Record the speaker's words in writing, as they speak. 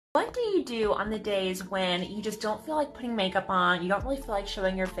What do you do on the days when you just don't feel like putting makeup on, you don't really feel like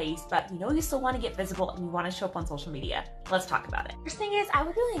showing your face, but you know you still want to get visible and you want to show up on social media? Let's talk about it. First thing is, I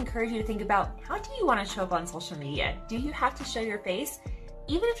would really encourage you to think about, how do you want to show up on social media? Do you have to show your face?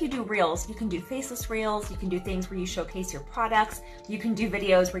 Even if you do reels, you can do faceless reels, you can do things where you showcase your products, you can do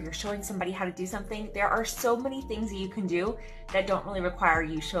videos where you're showing somebody how to do something. There are so many things that you can do that don't really require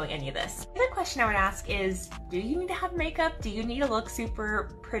you showing any of this. The other question I would ask is, do you need to have makeup? Do you need to look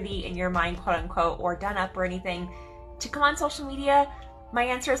super pretty in your mind, quote unquote, or done up or anything to come on social media? My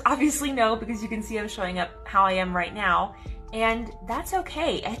answer is obviously no, because you can see I'm showing up how I am right now. And that's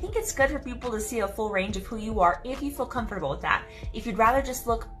okay. I think it's good for people to see a full range of who you are if you feel comfortable with that. If you'd rather just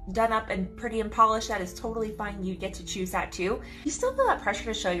look done up and pretty and polished, that is totally fine. You get to choose that too. You still feel that pressure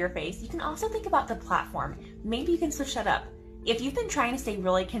to show your face. You can also think about the platform. Maybe you can switch that up. If you've been trying to stay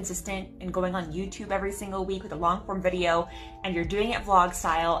really consistent and going on YouTube every single week with a long form video, and you're doing it vlog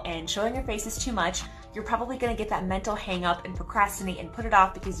style and showing your face is too much, you're probably gonna get that mental hang up and procrastinate and put it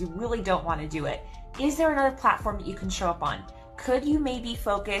off because you really don't wanna do it. Is there another platform that you can show up on? Could you maybe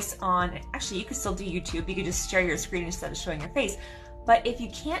focus on, actually you could still do YouTube, you could just share your screen instead of showing your face. But if you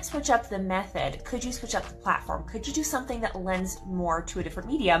can't switch up the method, could you switch up the platform? Could you do something that lends more to a different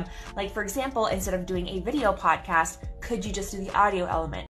medium? Like for example, instead of doing a video podcast, could you just do the audio element?